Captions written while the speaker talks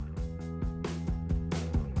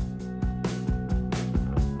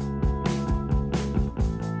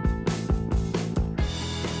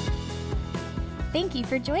Thank you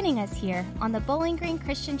for joining us here on the Bowling Green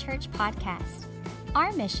Christian Church podcast.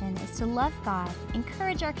 Our mission is to love God,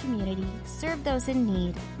 encourage our community, serve those in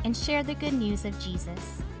need, and share the good news of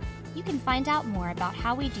Jesus. You can find out more about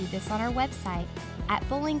how we do this on our website at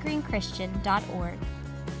bowlinggreenchristian.org.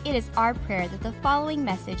 It is our prayer that the following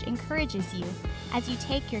message encourages you as you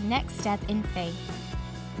take your next step in faith.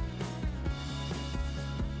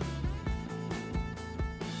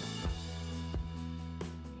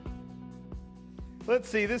 Let's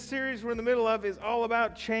see, this series we're in the middle of is all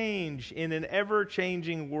about change in an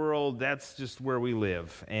ever-changing world. That's just where we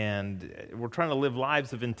live. And we're trying to live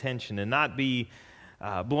lives of intention and not be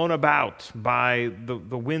blown about by the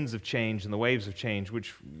winds of change and the waves of change,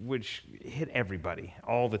 which hit everybody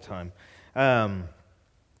all the time.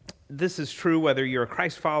 This is true whether you're a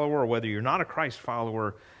Christ follower or whether you're not a Christ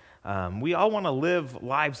follower. We all want to live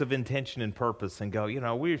lives of intention and purpose and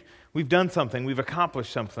go, we've done something, we've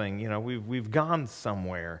accomplished something, we've gone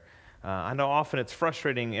somewhere. I know often it's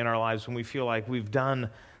frustrating in our lives when we feel like we've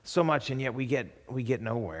done so much and yet we get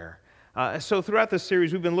nowhere. So throughout this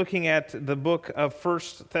series, we've been looking at the book of 1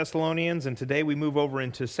 Thessalonians, and today we move over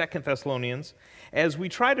into 2 Thessalonians as we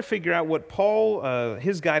try to figure out what Paul,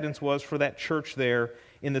 his guidance was for that church there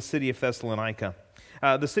in the city of Thessalonica.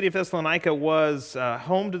 The city of Thessalonica was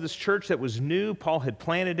home to this church that was new. Paul had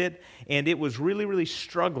planted it, and it was really, really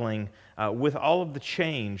struggling with all of the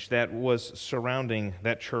change that was surrounding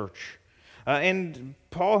that church. And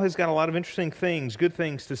Paul has got a lot of interesting things, good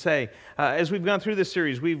things to say. As we've gone through this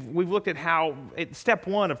series, we've looked at how step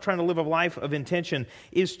one of trying to live a life of intention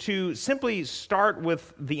is to simply start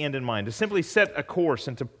with the end in mind, to simply set a course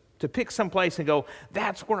and to pick some place and go,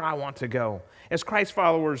 that's where I want to go. As Christ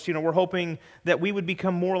followers, we're hoping that we would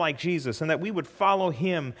become more like Jesus and that we would follow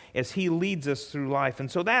Him as He leads us through life. And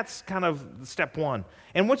so that's kind of step one.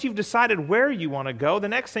 And once you've decided where you want to go, the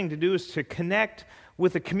next thing to do is to connect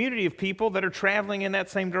with a community of people that are traveling in that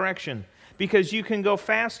same direction. Because you can go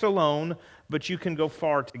fast alone, but you can go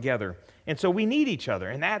far together. And so we need each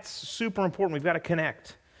other, and that's super important. We've got to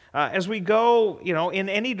connect. As we go, in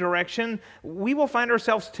any direction, we will find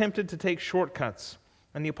ourselves tempted to take shortcuts.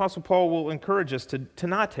 And the Apostle Paul will encourage us to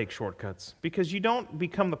not take shortcuts because you don't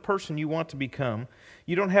become the person you want to become.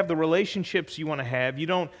 You don't have the relationships you want to have. You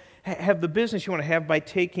don't have the business you want to have by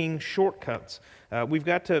taking shortcuts. We've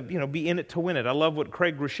got to, be in it to win it. I love what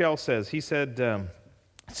Craig Rochelle says. He said,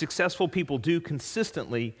 successful people do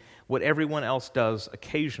consistently what everyone else does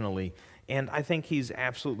occasionally. And I think he's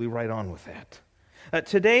absolutely right on with that.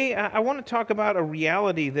 Today, I want to talk about a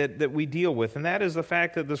reality that we deal with, and that is the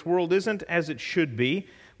fact that this world isn't as it should be,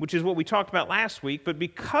 which is what we talked about last week, but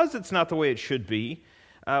because it's not the way it should be,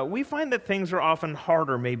 we find that things are often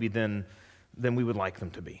harder maybe than we would like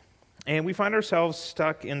them to be. And we find ourselves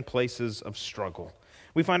stuck in places of struggle.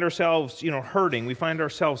 We find ourselves, hurting. We find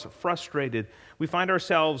ourselves frustrated. We find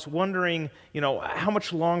ourselves wondering, how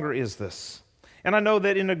much longer is this? And I know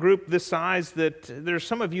that in a group this size that there's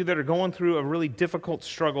some of you that are going through a really difficult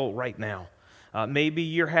struggle right now. Maybe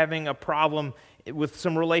you're having a problem with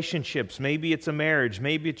some relationships. Maybe it's a marriage.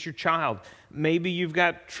 Maybe it's your child. Maybe you've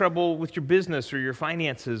got trouble with your business or your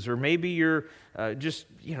finances, or maybe you're just,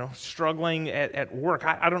 struggling at work.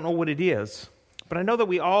 I don't know what it is, but I know that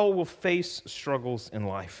we all will face struggles in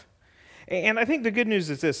life. And I think the good news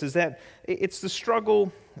is this, is that it's the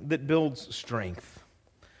struggle that builds strength.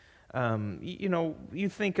 You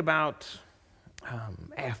think about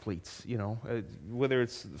athletes, whether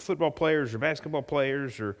it's football players or basketball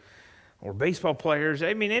players or baseball players.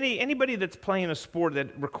 I mean, anybody that's playing a sport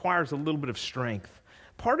that requires a little bit of strength.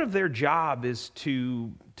 Part of their job is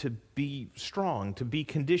to be strong, to be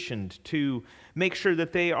conditioned, to make sure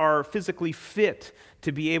that they are physically fit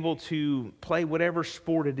to be able to play whatever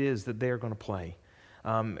sport it is that they're going to play.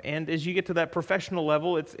 And as you get to that professional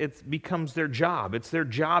level, it becomes their job. It's their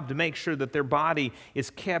job to make sure that their body is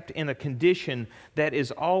kept in a condition that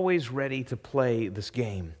is always ready to play this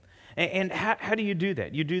game. And how do you do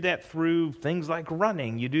that? You do that through things like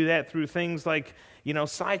running. You do that through things like,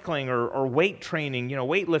 cycling or weight training,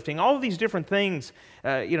 weightlifting, all of these different things,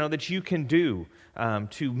 that you can do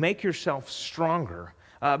to make yourself stronger.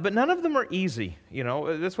 But none of them are easy,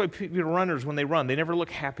 That's why runners, when they run, they never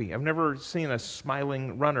look happy. I've never seen a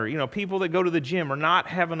smiling runner. People that go to the gym are not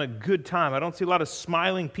having a good time. I don't see a lot of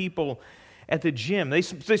smiling people at the gym. They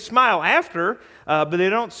smile after, but they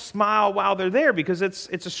don't smile while they're there because it's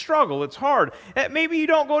a struggle. It's hard. Maybe you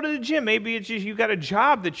don't go to the gym. Maybe it's just you've got a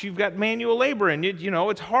job that you've got manual labor and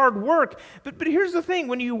it's hard work. But here's the thing.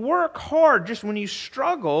 When you work hard, just when you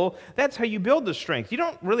struggle, that's how you build the strength. You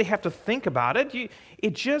don't really have to think about it.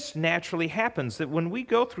 It just naturally happens that when we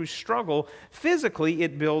go through struggle, physically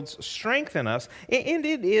it builds strength in us, and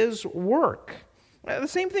it is work. The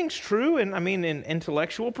same thing's true in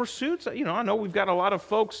intellectual pursuits. I know we've got a lot of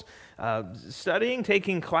folks studying,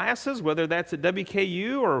 taking classes, whether that's at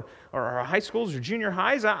WKU or high schools or junior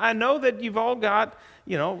highs. I know that you've all got,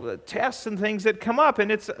 tests and things that come up,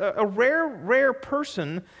 and it's a rare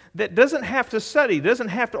person that doesn't have to study, doesn't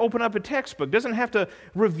have to open up a textbook, doesn't have to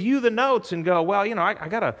review the notes and go, well, I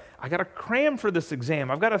gotta cram for this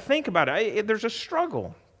exam. I've got to think about it. There's a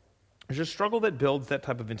struggle. There's a struggle that builds that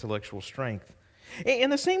type of intellectual strength.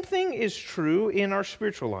 And the same thing is true in our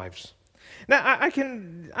spiritual lives. Now,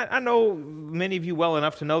 I know many of you well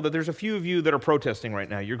enough to know that there's a few of you that are protesting right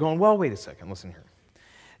now. You're going, well, wait a second, listen here.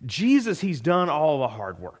 Jesus, he's done all the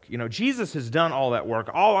hard work. Jesus has done all that work.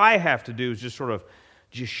 All I have to do is just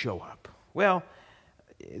show up. Well,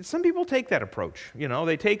 some people take that approach.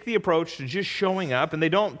 They take the approach to just showing up, and they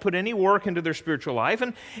don't put any work into their spiritual life.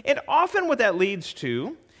 And often what that leads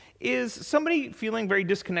to is somebody feeling very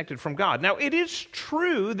disconnected from God. Now, it is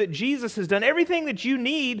true that Jesus has done everything that you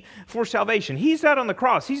need for salvation. He's died on the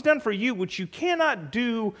cross. He's done for you what you cannot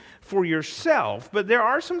do for yourself. But there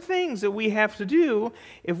are some things that we have to do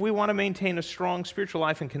if we want to maintain a strong spiritual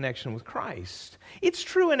life and connection with Christ. It's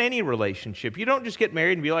true in any relationship. You don't just get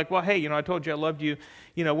married and be like, well, hey, I told you I loved you,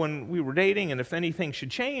 when we were dating, and if anything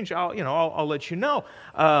should change, I'll let you know.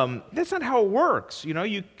 That's not how it works.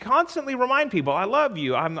 You constantly remind people, I love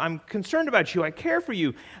you, I'm concerned about you, I care for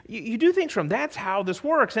you. You do things from, that's how this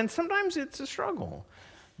works. And sometimes it's a struggle.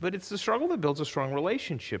 But it's the struggle that builds a strong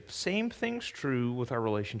relationship. Same thing's true with our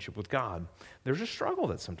relationship with God. There's a struggle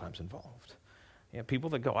that's sometimes involved. People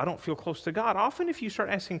that go, I don't feel close to God. Often if you start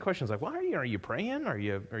asking questions like, well, are you praying? Are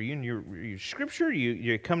you in your scripture? Do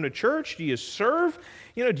you come to church? Do you serve?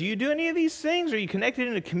 Do you do any of these things? Are you connected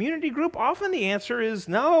in a community group? Often the answer is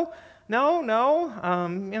no, no,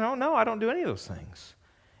 I don't do any of those things.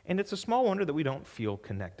 And it's a small wonder that we don't feel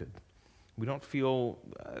connected. We don't feel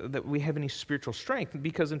that we have any spiritual strength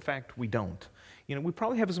because, in fact, we don't. We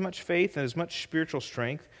probably have as much faith and as much spiritual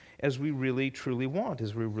strength as we really, truly want,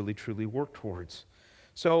 as we really, truly work towards.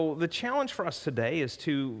 So the challenge for us today is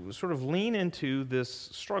to sort of lean into this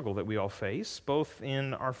struggle that we all face, both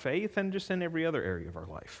in our faith and just in every other area of our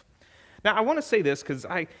life. Now, I want to say this because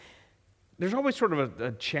there's always sort of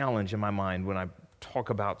a challenge in my mind when I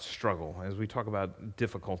talk about struggle, as we talk about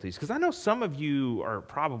difficulties, because I know some of you are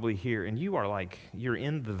probably here and you're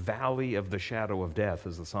in the valley of the shadow of death,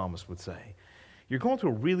 as the psalmist would say. You're going through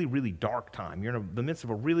a really, really dark time. You're in the midst of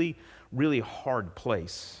a really, really hard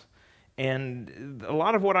place. And a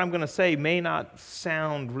lot of what I'm going to say may not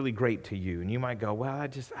sound really great to you. And you might go, well, I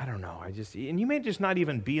don't know. And you may just not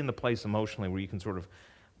even be in the place emotionally where you can sort of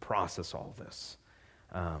process all of this.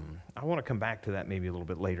 I want to come back to that maybe a little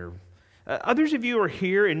bit later. Others of you are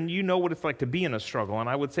here and you know what it's like to be in a struggle. And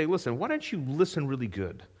I would say, listen, why don't you listen really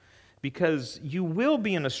good? Because you will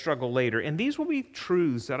be in a struggle later, and these will be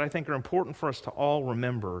truths that I think are important for us to all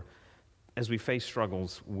remember as we face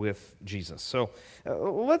struggles with Jesus. So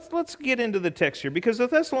let's get into the text here, because the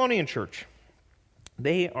Thessalonian church,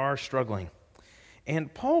 they are struggling.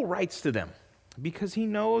 And Paul writes to them because he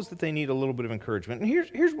knows that they need a little bit of encouragement. And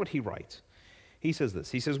here's what he writes. He says this.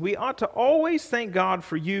 He says, we ought to always thank God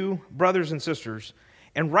for you, brothers and sisters,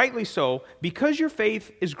 and rightly so, because your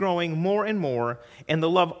faith is growing more and more, and the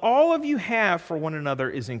love all of you have for one another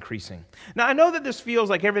is increasing. Now, I know that this feels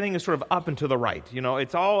like everything is sort of up and to the right.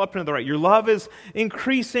 It's all up and to the right. Your love is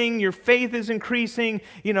increasing. Your faith is increasing.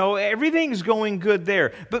 Everything's going good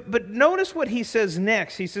there. But notice what he says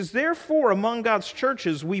next. He says, therefore, among God's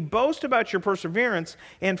churches, we boast about your perseverance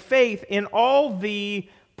and faith in all the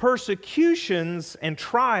persecutions and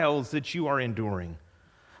trials that you are enduring.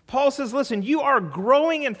 Paul says, listen, you are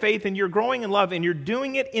growing in faith and you're growing in love, and you're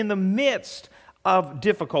doing it in the midst of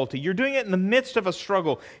difficulty. You're doing it in the midst of a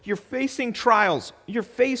struggle. You're facing trials. You're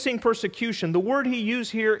facing persecution. The word he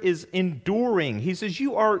used here is enduring. He says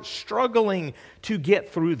you are struggling to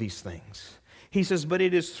get through these things. He says, but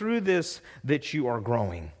it is through this that you are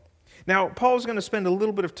growing. Now, Paul's going to spend a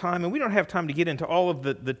little bit of time, and we don't have time to get into all of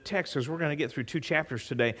the text because we're going to get through 2 chapters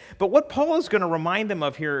today. But what Paul is going to remind them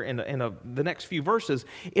of here in the next few verses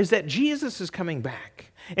is that Jesus is coming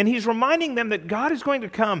back. And he's reminding them that God is going to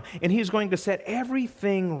come and he's going to set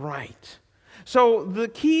everything right. So the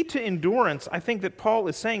key to endurance, I think that Paul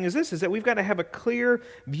is saying is this, is that we've got to have a clear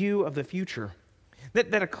view of the future.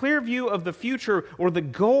 That a clear view of the future, or the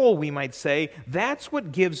goal, we might say, that's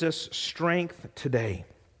what gives us strength today.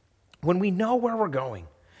 When we know where we're going,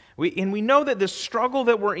 and we know that the struggle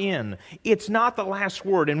that we're in, it's not the last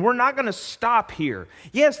word, and we're not going to stop here.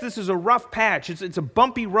 Yes, this is a rough patch. It's a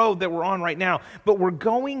bumpy road that we're on right now, but we're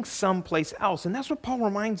going someplace else. And that's what Paul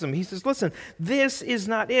reminds them. He says, listen, this is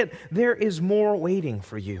not it. There is more waiting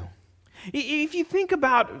for you. If you think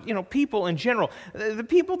about, people in general, the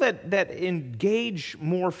people that engage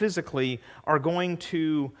more physically are going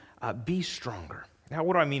to be stronger. Now,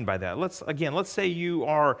 what do I mean by that? Let's say you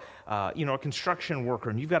are, a construction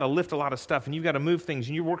worker, and you've got to lift a lot of stuff, and you've got to move things,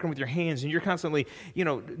 and you're working with your hands, and you're constantly,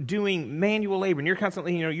 doing manual labor, and you're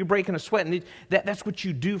constantly, you're breaking a sweat, and that's what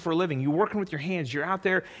you do for a living. You're working with your hands. You're out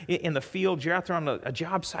there in the field. You're out there on a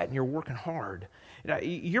job site, and you're working hard.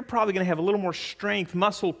 You're probably going to have a little more strength,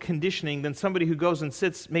 muscle conditioning than somebody who goes and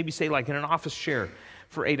sits, maybe say like in an office chair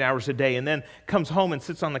for 8 hours a day and then comes home and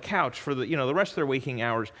sits on the couch for the rest of their waking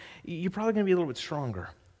hours. You're probably going to be a little bit stronger.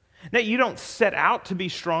 Now, you don't set out to be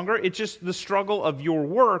stronger. It's just the struggle of your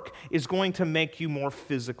work is going to make you more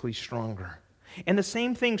physically stronger. And the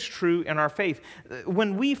same thing's true in our faith.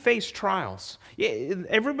 When we face trials,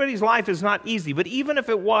 everybody's life is not easy, but even if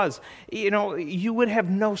it was, you would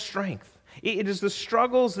have no strength. It is the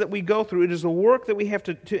struggles that we go through, it is the work that we have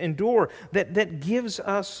to endure that gives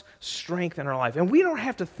us strength in our life. And we don't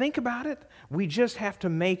have to think about it, we just have to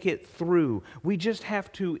make it through. We just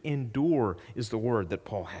have to endure, is the word that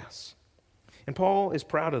Paul has. And Paul is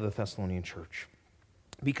proud of the Thessalonian church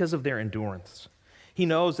because of their endurance. He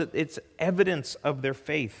knows that it's evidence of their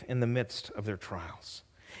faith in the midst of their trials.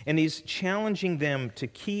 And he's challenging them to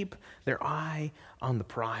keep their eye on the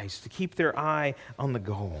prize, to keep their eye on the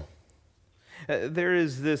goal. There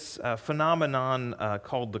is this phenomenon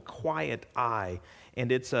called the quiet eye,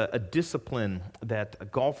 and it's a discipline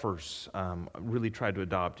that golfers really try to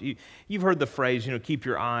adopt. You've heard the phrase, keep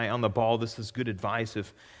your eye on the ball. This is good advice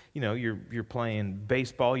if, you're playing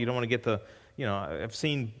baseball. You don't want to get I've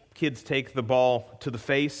seen kids take the ball to the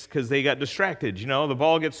face because they got distracted. The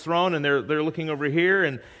ball gets thrown and they're looking over here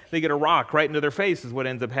and they get a rock right into their face is what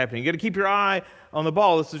ends up happening. You got to keep your eye on the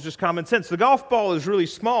ball. This is just common sense. The golf ball is really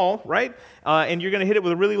small, right? And you're going to hit it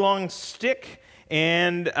with a really long stick,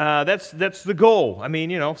 and that's the goal. I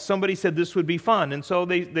mean, somebody said this would be fun, and so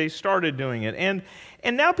they started doing it.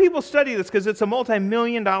 And now people study this because it's a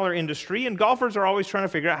multi-million-dollar industry, and golfers are always trying to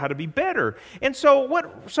figure out how to be better. And so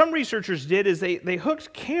what some researchers did is they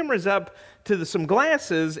hooked cameras up to some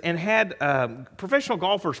glasses and had professional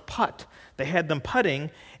golfers putt. They had them putting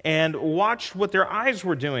and watched what their eyes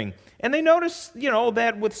were doing. And they noticed,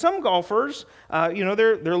 that with some golfers,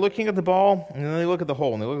 they're looking at the ball, and then they look at the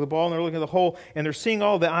hole, and they look at the ball, and they're looking at the hole, and they're seeing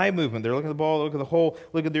all the eye movement. They're looking at the ball, look at the hole,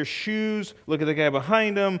 look at their shoes, look at the guy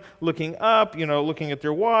behind them, looking up, looking at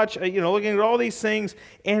their watch, looking at all these things.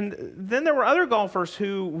 And then there were other golfers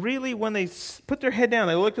who really, when they put their head down,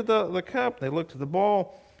 they looked at the cup, they looked at the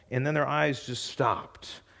ball, and then their eyes just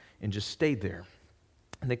stopped and just stayed there.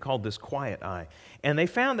 And they called this quiet eye. And they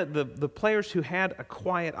found that the players who had a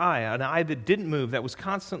quiet eye, an eye that didn't move, that was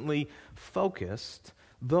constantly focused,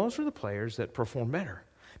 those were the players that performed better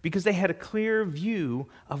because they had a clear view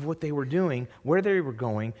of what they were doing, where they were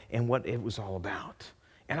going, and what it was all about.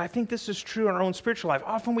 And I think this is true in our own spiritual life.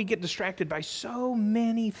 Often we get distracted by so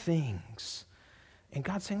many things. And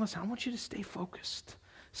God's saying, listen, I want you to stay focused.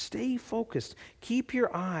 Stay focused. Keep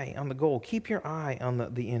your eye on the goal. Keep your eye on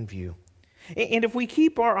the end view. And if we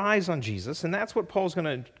keep our eyes on Jesus, and that's what Paul's going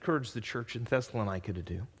to encourage the church in Thessalonica to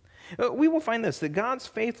do, we will find this, that God's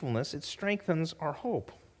faithfulness, it strengthens our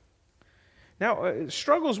hope. Now,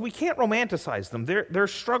 struggles, we can't romanticize them. They're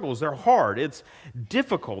struggles. They're hard. It's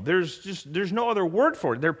difficult. There's no other word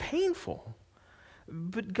for it. They're painful.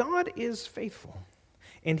 But God is faithful,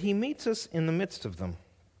 and he meets us in the midst of them.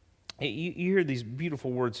 You hear these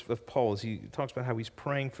beautiful words of Paul as he talks about how he's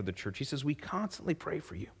praying for the church. He says, we constantly pray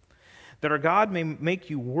for you, that our God may make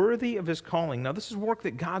you worthy of his calling. Now, this is work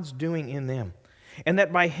that God's doing in them. And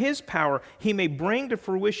that by his power, he may bring to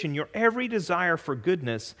fruition your every desire for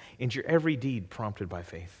goodness and your every deed prompted by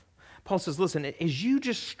faith. Paul says, listen, as you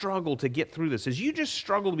just struggle to get through this, as you just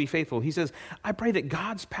struggle to be faithful, he says, I pray that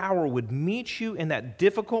God's power would meet you in that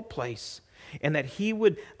difficult place and that he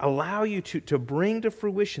would allow you to bring to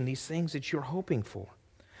fruition these things that you're hoping for.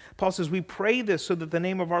 Paul says, we pray this so that the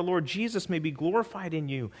name of our Lord Jesus may be glorified in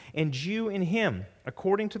you and you in him,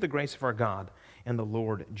 according to the grace of our God and the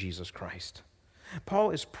Lord Jesus Christ.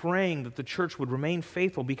 Paul is praying that the church would remain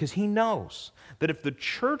faithful because he knows that if the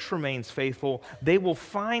church remains faithful, they will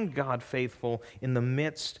find God faithful in the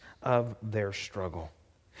midst of their struggle.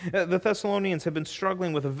 The Thessalonians have been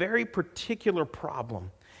struggling with a very particular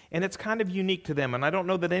problem, and it's kind of unique to them. And I don't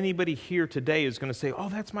know that anybody here today is going to say, oh,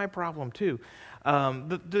 that's my problem too.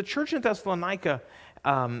 The church in Thessalonica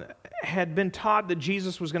had been taught that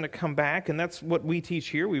Jesus was going to come back, and that's what we teach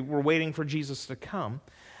here. We were waiting for Jesus to come.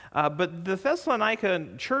 But the Thessalonica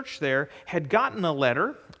church there had gotten a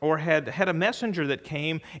letter or had a messenger that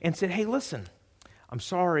came and said, hey, listen, I'm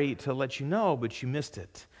sorry to let you know, but you missed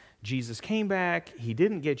it. Jesus came back, he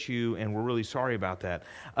didn't get you, and we're really sorry about that.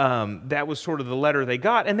 That was sort of the letter they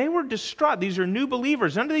got, and they were distraught. These are new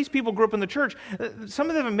believers. None of these people grew up in the church.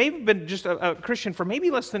 Some of them have maybe been just a Christian for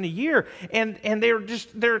maybe less than a year, and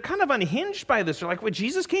they're kind of unhinged by this. They're like, well,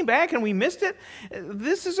 Jesus came back and we missed it?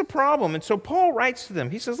 This is a problem. And so Paul writes to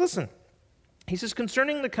them. He says, listen, he says,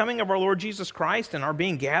 concerning the coming of our Lord Jesus Christ and our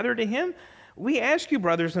being gathered to him, we ask you,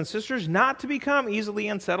 brothers and sisters, not to become easily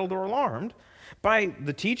unsettled or alarmed by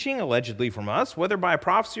the teaching allegedly from us, whether by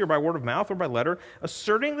prophecy or by word of mouth or by letter,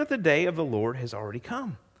 asserting that the day of the Lord has already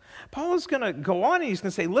come. Paul is going to go on and he's going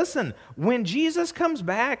to say, listen, when Jesus comes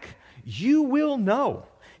back, you will know.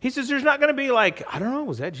 He says there's not going to be like, I don't know,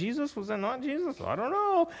 was that Jesus? Was that not Jesus? I don't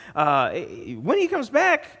know. When he comes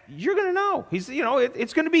back, you're going to know.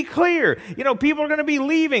 It's going to be clear. People are going to be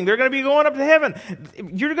leaving. They're going to be going up to heaven.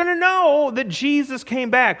 You're going to know that Jesus came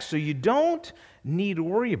back, so you don't need to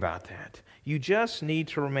worry about that. You just need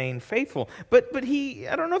to remain faithful. But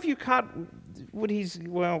I don't know if you caught what he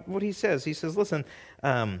says. He says, listen,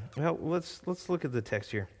 let's look at the text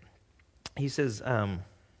here. He says,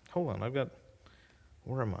 hold on,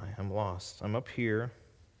 where am I? I'm lost. I'm up here.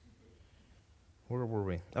 Where were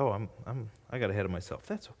we? Oh, I got ahead of myself.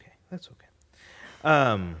 That's okay.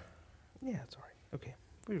 Yeah, it's all right. Okay.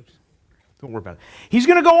 Don't worry about it. He's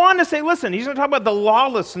going to go on to say, listen, he's going to talk about the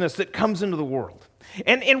lawlessness that comes into the world.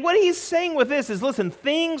 And what he's saying with this is, listen,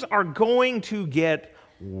 things are going to get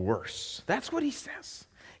worse. That's what he says.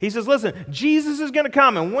 He says, listen, Jesus is going to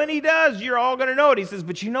come, and when he does, you're all going to know it. He says,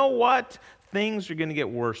 but you know what? Things are going to get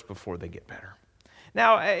worse before they get better.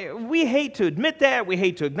 Now, we hate to admit that. We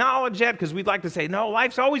hate to acknowledge that because we'd like to say, no,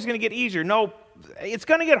 life's always going to get easier. No, it's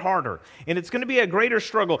going to get harder, and it's going to be a greater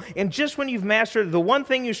struggle. And just when you've mastered the one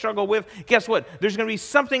thing you struggle with, guess what? There's going to be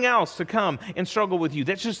something else to come and struggle with you.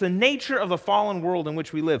 That's just the nature of the fallen world in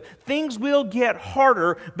which we live. Things will get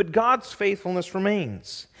harder, but God's faithfulness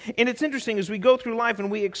remains. And it's interesting, as we go through life and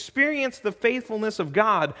we experience the faithfulness of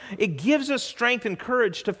God, it gives us strength and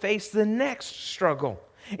courage to face the next struggle.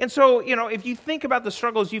 And so, if you think about the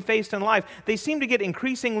struggles you faced in life, they seem to get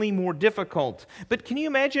increasingly more difficult. But can you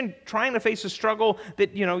imagine trying to face a struggle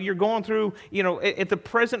that, you're going through, at the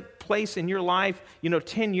present place in your life,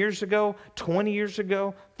 10 years ago, 20 years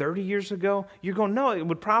ago, 30 years ago? You're going, no, it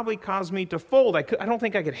would probably cause me to fold. I don't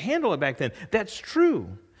think I could handle it back then. That's true.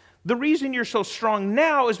 The reason you're so strong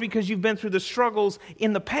now is because you've been through the struggles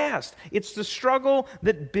in the past. It's the struggle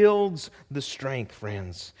that builds the strength,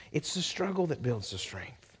 friends. It's the struggle that builds the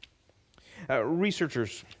strength.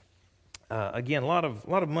 Researchers, again, a lot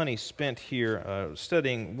of money spent here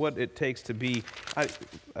studying what it takes to be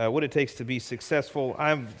successful.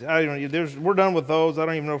 We're done with those. I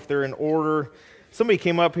don't even know if they're in order. Somebody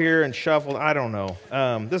came up here and shuffled. I don't know.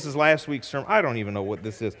 This is last week's sermon. I don't even know what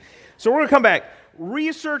this is. So we're going to come back.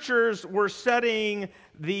 Researchers were studying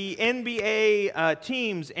the NBA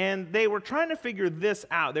teams, and they were trying to figure this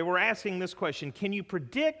out. They were asking this question: can you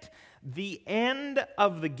predict the end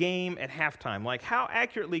of the game at halftime? Like, how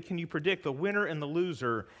accurately can you predict the winner and the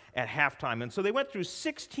loser at halftime? And so they went through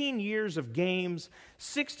 16 years of games,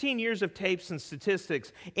 16 years of tapes and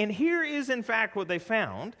statistics. And here is, in fact, what they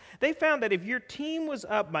found. They found that if your team was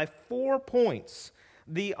up by 4 points,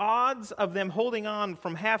 the odds of them holding on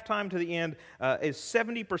from halftime to the end is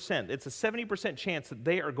 70%. It's a 70% chance that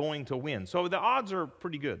they are going to win. So the odds are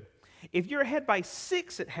pretty good. If you're ahead by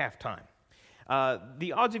 6 at halftime,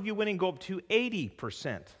 the odds of you winning go up to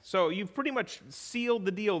 80%. So you've pretty much sealed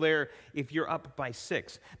the deal there if you're up by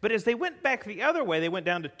 6. But as they went back the other way, they went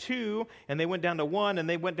down to 2, and they went down to 1, and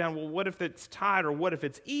they went down, well, what if it's tied, or what if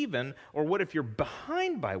it's even, or what if you're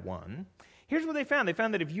behind by 1? Here's what they found. They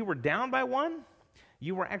found that if you were down by 1,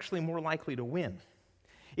 you were actually more likely to win.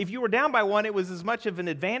 If you were down by 1, it was as much of an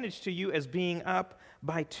advantage to you as being up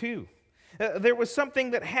by 2. There was something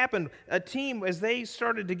that happened. A team, as they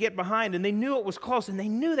started to get behind, and they knew it was close, and they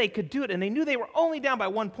knew they could do it, and they knew they were only down by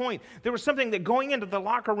 1 point. There was something that going into the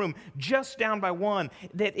locker room just down by 1,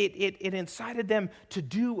 that it incited them to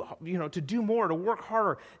do more, to work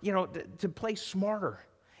harder, to play smarter.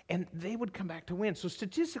 and they would come back to win. So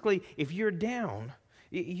statistically, if you're down,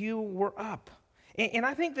 you were up. And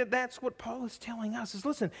I think that that's what Paul is telling us is,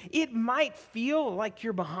 listen, it might feel like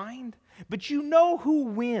you're behind, but you know who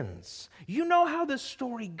wins. You know how this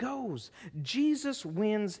story goes. Jesus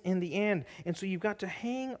wins in the end. And so you've got to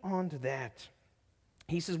hang on to that.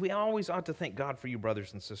 He says, we always ought to thank God for you,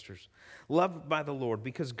 brothers and sisters, loved by the Lord,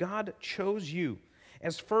 because God chose you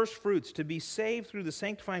as first fruits to be saved through the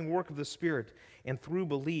sanctifying work of the Spirit and through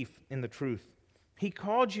belief in the truth. He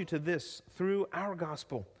called you to this through our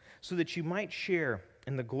gospel, so that you might share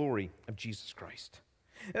in the glory of Jesus Christ.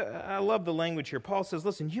 I love the language here. Paul says,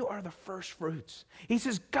 listen, you are the first fruits. He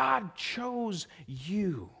says, God chose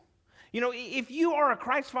you. You know, if you are a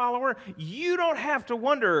Christ follower, you don't have to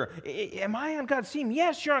wonder, am I on God's team?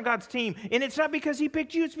 Yes, you're on God's team. And it's not because he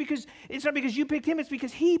picked you. It's not because you picked him. It's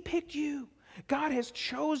because he picked you. God has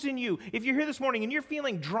chosen you. If you're here this morning and you're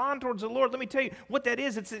feeling drawn towards the Lord, let me tell you what that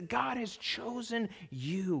is. It's that God has chosen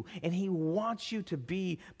you, and he wants you to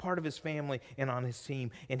be part of his family and on his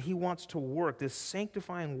team, and he wants to work this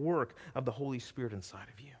sanctifying work of the Holy Spirit inside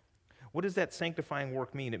of you. What does that sanctifying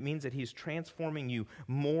work mean? It means that he's transforming you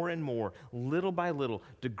more and more, little by little,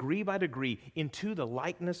 degree by degree, into the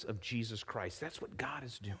likeness of Jesus Christ. That's what God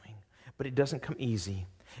is doing, but it doesn't come easy.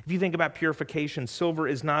 If you think about purification, silver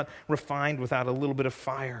is not refined without a little bit of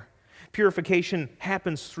fire. Purification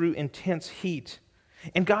happens through intense heat.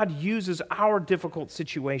 And God uses our difficult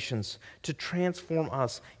situations to transform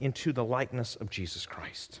us into the likeness of Jesus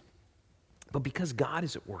Christ. But because God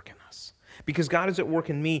is at work in us, because God is at work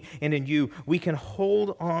in me and in you, we can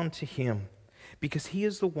hold on to him because he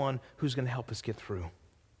is the one who's going to help us get through.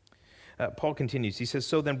 Paul continues. He says,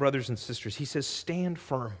 so then, brothers and sisters, he says, stand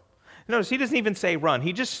firm. Notice he doesn't even say run.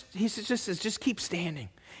 He says, just keep standing.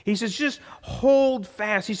 He says, just hold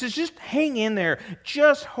fast. He says, just hang in there.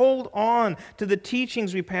 Just hold on to the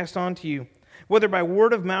teachings we passed on to you, whether by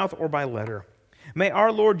word of mouth or by letter. May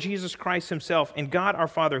our Lord Jesus Christ himself and God our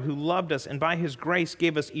Father, who loved us and by his grace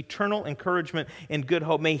gave us eternal encouragement and good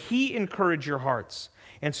hope, may he encourage your hearts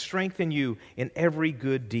and strengthen you in every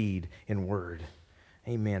good deed and word.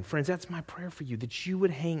 Amen. Friends, that's my prayer for you, that you would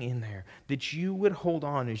hang in there, that you would hold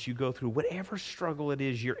on as you go through whatever struggle it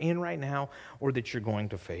is you're in right now or that you're going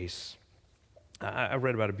to face. I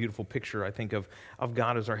read about a beautiful picture, I think, of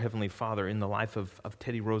God as our Heavenly Father in the life of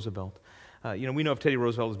Teddy Roosevelt. We know of Teddy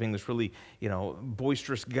Roosevelt as being this really,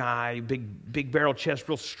 boisterous guy, big barrel chest,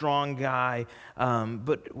 real strong guy.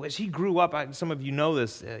 But as he grew up, some of you know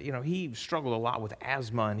this, he struggled a lot with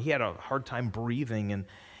asthma, and he had a hard time breathing.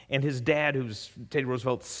 And his dad, who's Teddy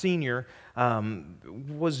Roosevelt Sr.,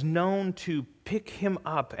 was known to pick him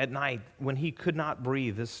up at night when he could not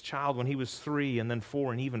breathe, this child when he was 3 and then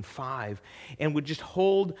 4 and even 5, and would just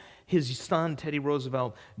hold his son, Teddy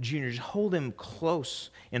Roosevelt Jr., just hold him close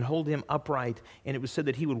and hold him upright. And it was said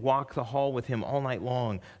that he would walk the hall with him all night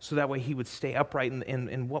long, so that way he would stay upright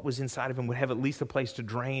and what was inside of him would have at least a place to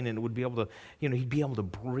drain, and it would be able to, he'd be able to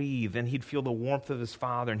breathe, and he'd feel the warmth of his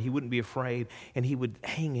father, and he wouldn't be afraid, and he would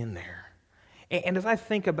hang in there. And as I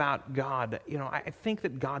think about God, I think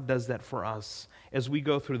that God does that for us as we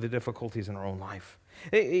go through the difficulties in our own life.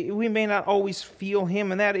 We may not always feel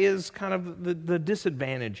him, and that is kind of the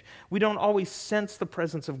disadvantage. We don't always sense the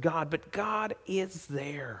presence of God, but God is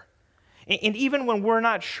there. And even when we're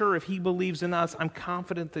not sure if he believes in us, I'm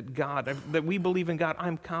confident that we believe in God.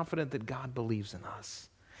 I'm confident that God believes in us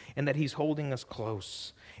and that he's holding us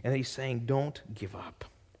close and that he's saying, don't give up.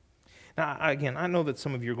 Now, again, I know that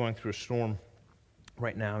some of you are going through a storm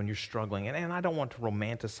right now and you're struggling, and I don't want to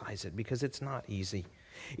romanticize it because it's not easy.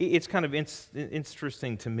 It's kind of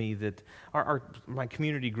interesting to me that my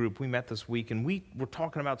community group, we met this week, and we were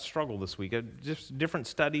talking about struggle this week. Just different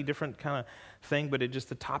study, different kind of thing, but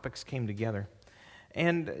the topics came together.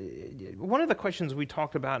 And one of the questions we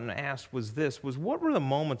talked about and asked was what were the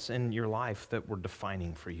moments in your life that were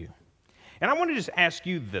defining for you? And I want to just ask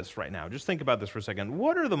you this right now. Just think about this for a second.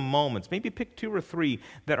 What are the moments, maybe pick 2 or 3,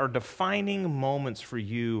 that are defining moments for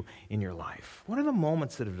you in your life? What are the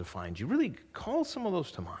moments that have defined you? Really call some of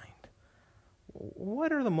those to mind.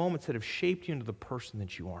 What are the moments that have shaped you into the person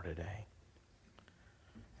that you are today?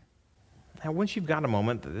 Now, once you've got a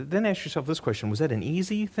moment, then ask yourself this question. Was that an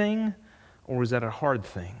easy thing, or was that a hard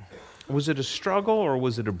thing? Was it a struggle, or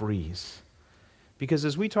was it a breeze? Because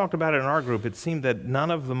as we talked about it in our group, it seemed that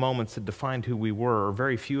none of the moments that defined who we were, or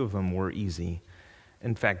very few of them, were easy.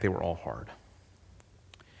 In fact, they were all hard.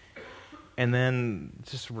 And then,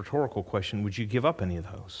 just a rhetorical question, would you give up any of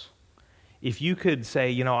those? If you could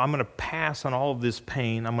say, I'm going to pass on all of this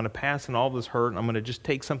pain, I'm going to pass on all of this hurt, and I'm going to just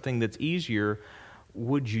take something that's easier,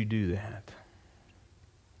 would you do that?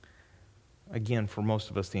 Again, for most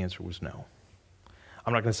of us, the answer was no.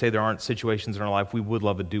 I'm not going to say there aren't situations in our life we would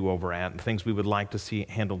love a do-over at and things we would like to see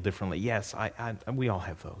handled differently. Yes, we all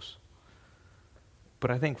have those. But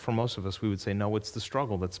I think for most of us, we would say, no, it's the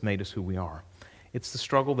struggle that's made us who we are. It's the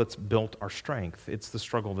struggle that's built our strength. It's the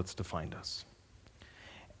struggle that's defined us.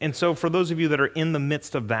 And so for those of you that are in the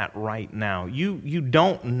midst of that right now, you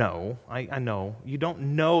don't know, I know, you don't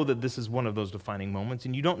know that this is one of those defining moments,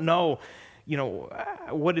 and you don't know,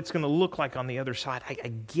 what it's going to look like on the other side.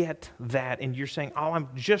 I get that, and you're saying, all I'm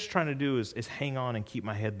just trying to do is hang on and keep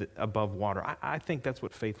my head above water. I think that's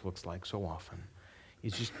what faith looks like so often,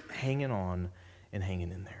 is just hanging on and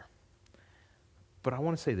hanging in there. But I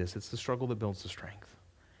want to say this, it's the struggle that builds the strength.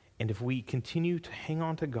 And if we continue to hang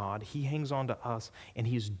on to God, He hangs on to us, and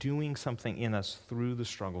He is doing something in us through the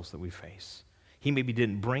struggles that we face. He maybe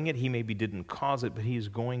didn't bring it, He maybe didn't cause it, but He is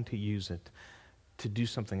going to use it to do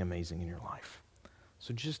something amazing in your life.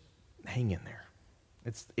 So just hang in there.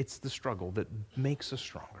 It's the struggle that makes us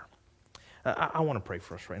stronger. I want to pray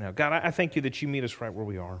for us right now. God, I thank You that You meet us right where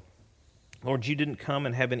we are. Lord, You didn't come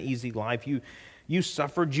and have an easy life. You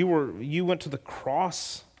suffered. You went to the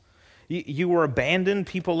cross. You were abandoned.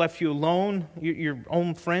 People left you alone. Your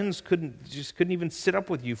own friends couldn't even sit up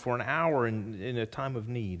with you for an hour in a time of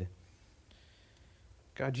need.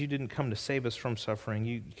 God, You didn't come to save us from suffering.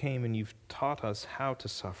 You came and You've taught us how to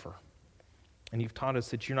suffer. And You've taught us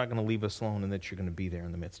that You're not going to leave us alone and that You're going to be there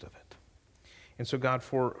in the midst of it. And so, God,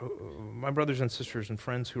 for my brothers and sisters and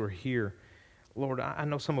friends who are here, Lord, I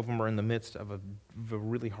know some of them are in the midst of a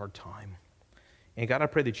really hard time. And God, I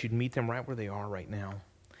pray that You'd meet them right where they are right now.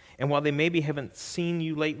 And while they maybe haven't seen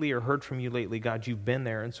You lately or heard from You lately, God, You've been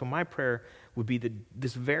there. And so my prayer would be that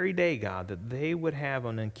this very day, God, that they would have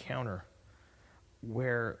an encounter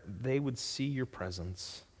where they would see Your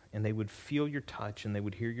presence and they would feel Your touch and they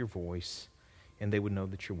would hear Your voice and they would know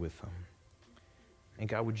that You're with them. And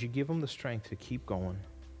God, would You give them the strength to keep going,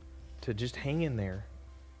 to just hang in there,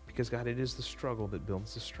 because God, it is the struggle that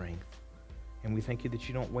builds the strength. And we thank You that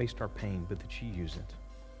You don't waste our pain, but that You use it.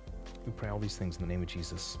 We pray all these things in the name of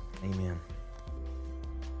Jesus. Amen.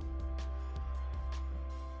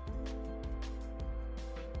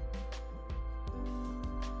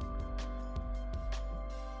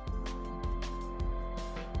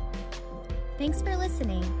 Thanks for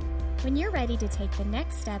listening. When you're ready to take the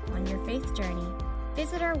next step on your faith journey,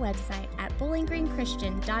 visit our website at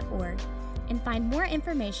bowlinggreenchristian.org and find more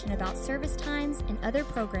information about service times and other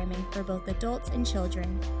programming for both adults and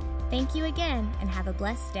children. Thank you again, and have a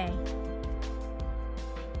blessed day.